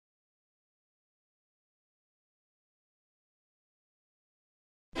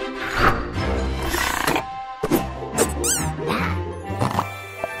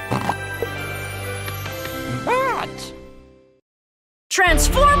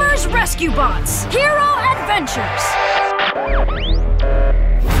Transformers Rescue Bots! Hero Adventures!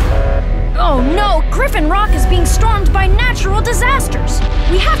 Oh no! Griffin Rock is being stormed by natural disasters!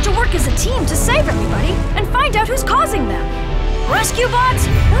 We have to work as a team to save everybody and find out who's causing them! Rescue Bots,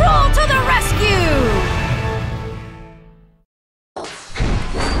 roll to the rescue!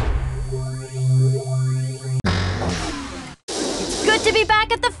 It's good to be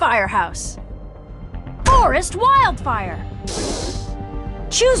back at the firehouse. Forest wildfire!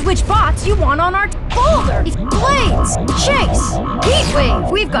 Choose which bots you want on our Boulder, Blades, Chase, Heatwave.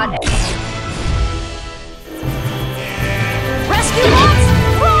 We've got rescue bots.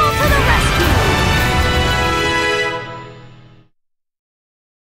 Roll to the rescue.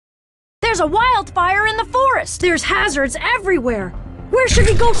 There's a wildfire in the forest. There's hazards everywhere. Where should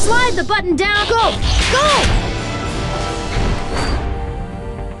we go? Slide the button down. Go, go.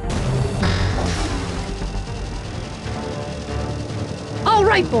 All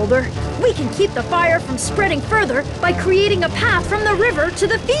right, Boulder. We can keep the fire from spreading further by creating a path from the river to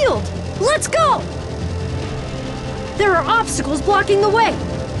the field. Let's go! There are obstacles blocking the way.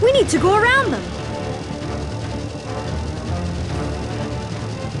 We need to go around them.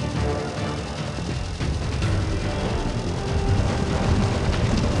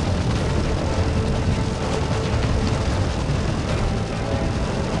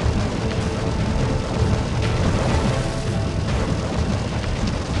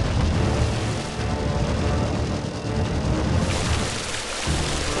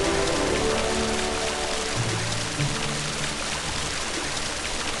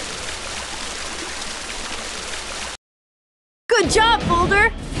 Good job,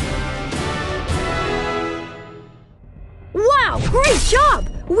 Boulder! Wow, great job!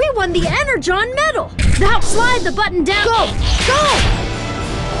 We won the Energon medal! Now slide the button down. Go!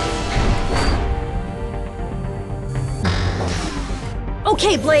 Go!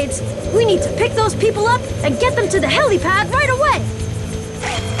 Okay, Blades, we need to pick those people up and get them to the helipad right away!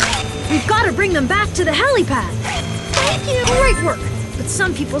 We've got to bring them back to the helipad! Thank you! Great work! But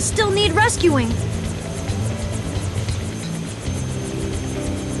some people still need rescuing.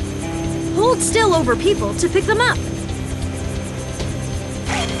 Hold still over people to pick them up.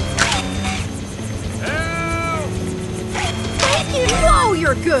 Help! Thank you! Whoa,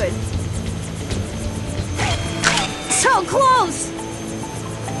 you're good! So close!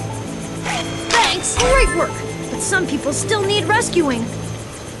 Thanks! Great work! But some people still need rescuing.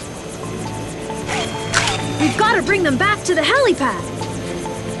 We've got to bring them back to the helipad.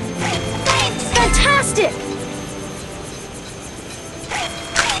 Thanks! Fantastic!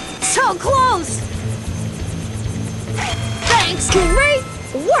 So close! Thanks! Great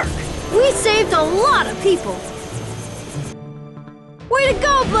work! We saved a lot of people! Way to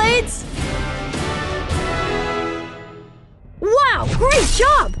go, Blades! Wow, great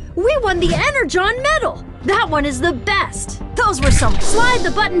job! We won the Energon medal! That one is the best! Those were some... Slide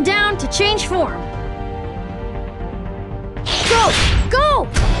the button down to change form. Go! Go!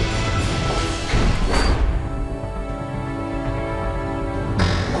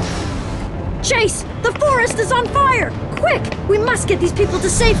 Chase! The forest is on fire! Quick! We must get these people to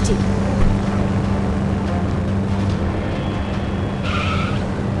safety!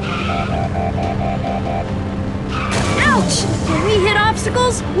 Ouch! When we hit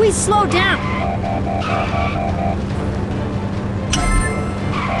obstacles, we slow down.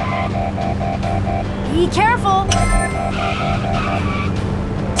 Be careful!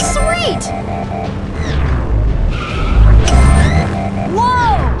 Sweet!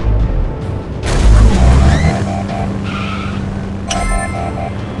 Whoa!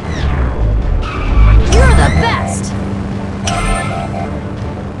 You're the best!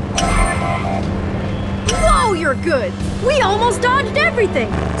 Whoa, you're good! We almost dodged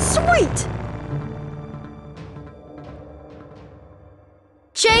everything! Sweet!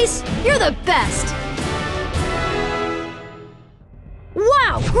 Chase, you're the best!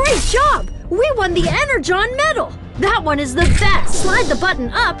 Wow, great job! We won the Energon medal! That one is the best! Slide the button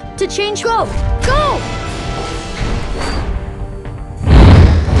up to change go! Go!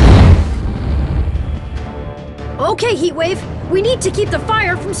 Okay, Heatwave, we need to keep the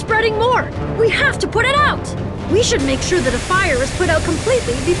fire from spreading more. We have to put it out. We should make sure that a fire is put out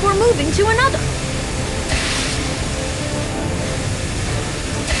completely before moving to another.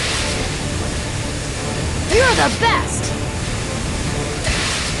 You're the best.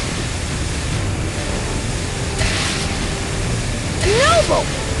 Noble.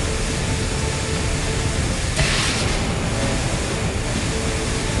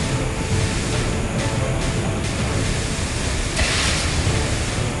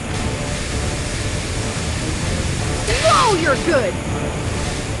 You're good!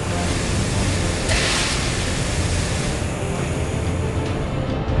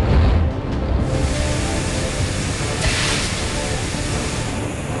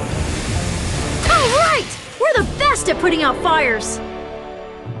 at putting out fires.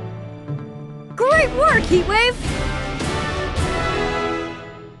 Great work, Heatwave!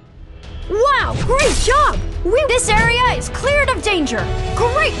 Wow, great job! This area is cleared of danger.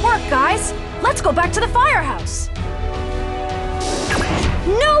 Great work, guys! Let's go back to the firehouse.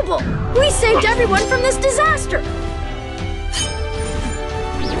 Noble! We saved everyone from this disaster!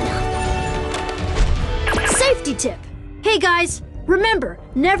 Safety tip. Hey guys, remember,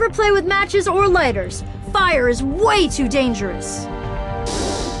 never play with matches or lighters. Fire is way too dangerous.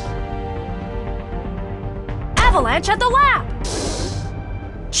 Avalanche at the lab!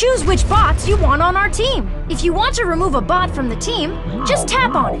 Choose which bots you want on our team. If you want to remove a bot from the team, just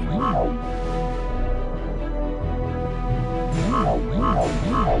tap on it.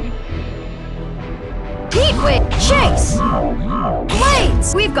 Heatwave! Chase!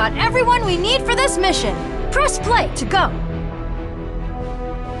 Blades! We've got everyone we need for this mission. Press play to go.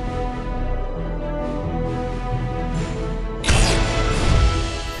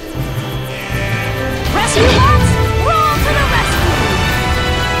 Rescue bots! Roll to the rescue!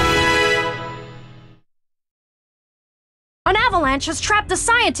 An avalanche has trapped the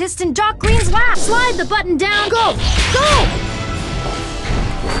scientist in Doc Green's lab. Slide the button down. Go! Go!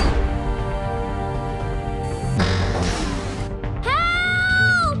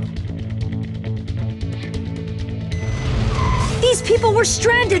 These people were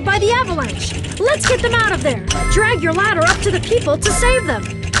stranded by the avalanche. Let's get them out of there. Drag your ladder up to the people to save them.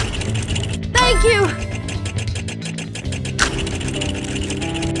 Thank you.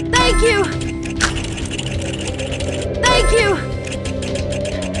 Thank you. Thank you.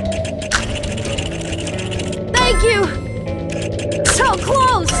 Thank you. So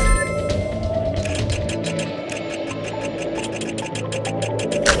close.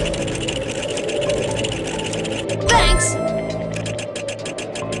 Thanks.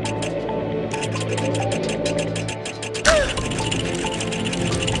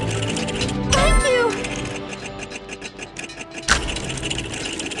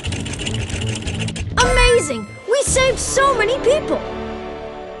 We saved so many people!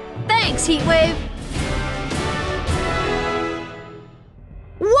 Thanks, Heatwave!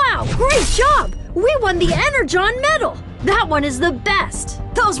 Wow, great job! We won the Energon medal! That one is the best!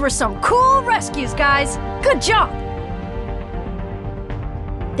 Those were some cool rescues, guys! Good job!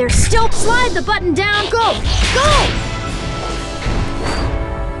 There's still... Slide the button down! Go! Go!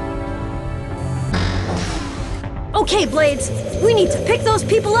 Okay, Blades, we need to pick those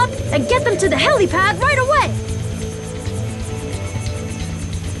people up and get them to the helipad right away!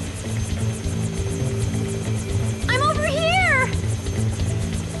 I'm over here!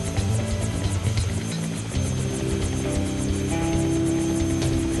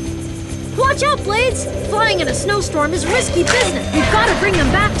 Watch out, Blades! Flying in a snowstorm is risky business. We've got to bring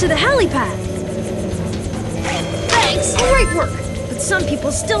them back to the helipad. Thanks! Great work! But some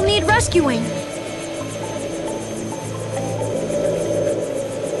people still need rescuing.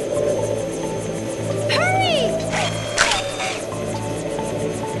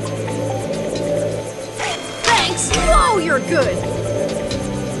 You're good.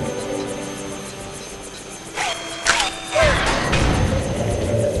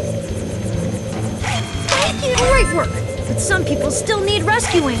 Thank you. Great work. But some people still need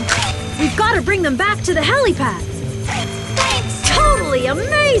rescuing. We've got to bring them back to the helipad. Thanks. Totally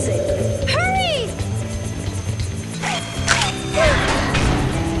amazing. Hurry.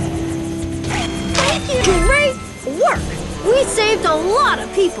 Thank you. Great work. We saved a lot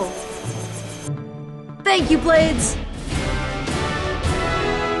of people. Thank you, Blades.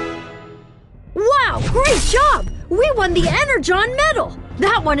 Wow, great job! We won the Energon medal!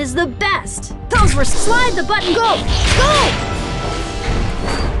 That one is the best! Those were... Slide the button, go! Go!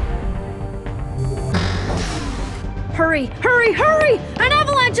 Hurry, hurry, hurry! An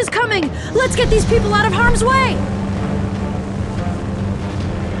avalanche is coming! Let's get these people out of harm's way!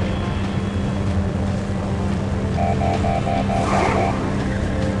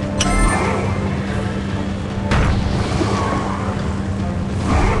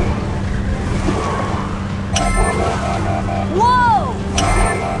 Whoa!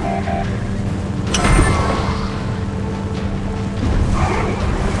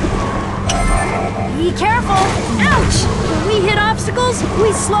 Be careful! Ouch! When we hit obstacles,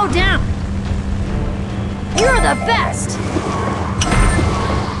 we slow down. You're the best!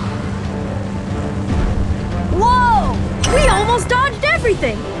 Whoa! We almost dodged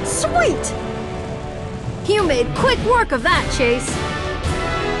everything! Sweet! You made quick work of that, Chase.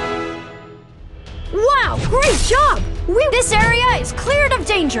 Wow, great job! This area is cleared of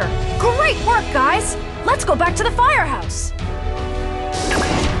danger. Great work, guys! Let's go back to the firehouse.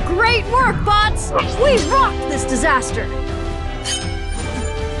 Great work, bots! We rocked this disaster!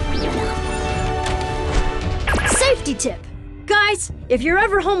 Safety tip. Guys, if you're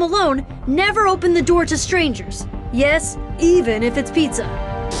ever home alone, never open the door to strangers. Yes, even if it's pizza.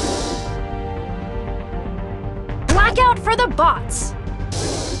 Blackout for the bots.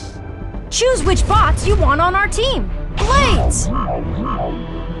 Choose which bots you want on our team. Blades!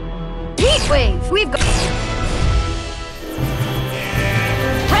 Heatwave, we've got...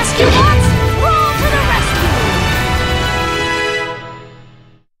 Rescue bots, roll to the rescue!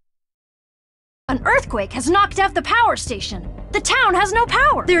 An earthquake has knocked out the power station. The town has no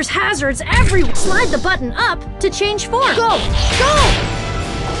power. There's hazards everywhere. Slide the button up to change form. Go! Go!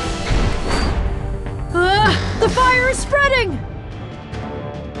 The fire is spreading!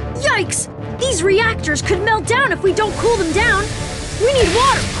 Yikes! These reactors could melt down if we don't cool them down. We need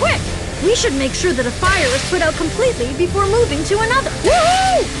water, quick! We should make sure that a fire is put out completely before moving to another.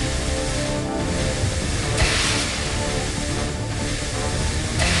 Woohoo!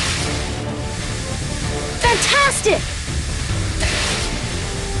 Fantastic!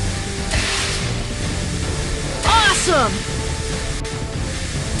 Awesome!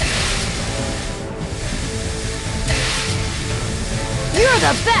 You're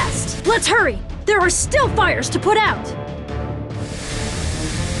the best! Let's hurry! There are still fires to put out!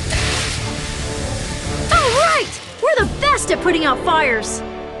 All right! We're the best at putting out fires!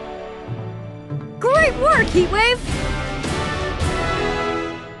 Great work, Heatwave!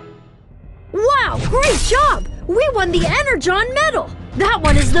 Wow, great job! We won the Energon medal! That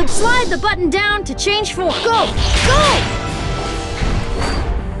one is the slide the button down to change form. Go! Go!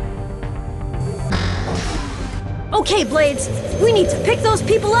 Okay, Blades. We need to pick those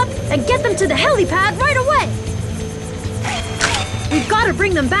people up and get them to the helipad right away! We've got to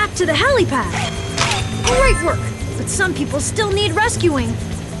bring them back to the helipad! Great work! But some people still need rescuing.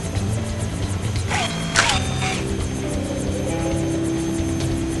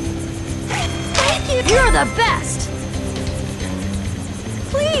 Thank you! You're the best!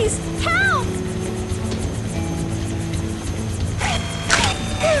 Please, help!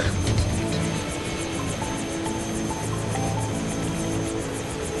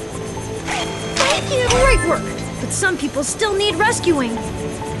 Thank you! Great work! But some people still need rescuing.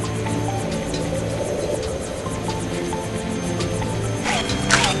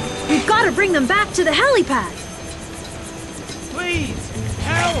 We've got to bring them back to the helipad. Please,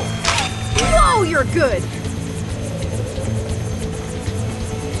 help! Whoa, you're good!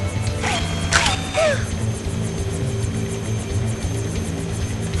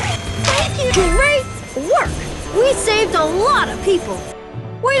 Thank you! Great work! We saved a lot of people!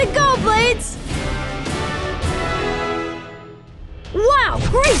 Way to go, Blades! Wow,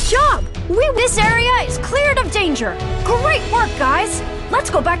 great job! This area is cleared of danger! Great work, guys! Let's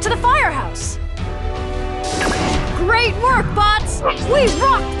go back to the firehouse! Great work, bots! We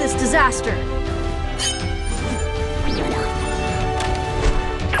rocked this disaster!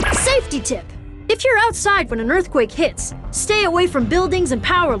 Safety tip. If you're outside when an earthquake hits, stay away from buildings and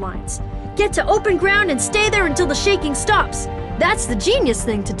power lines. Get to open ground and stay there until the shaking stops. That's the genius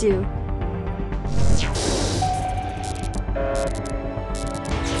thing to do.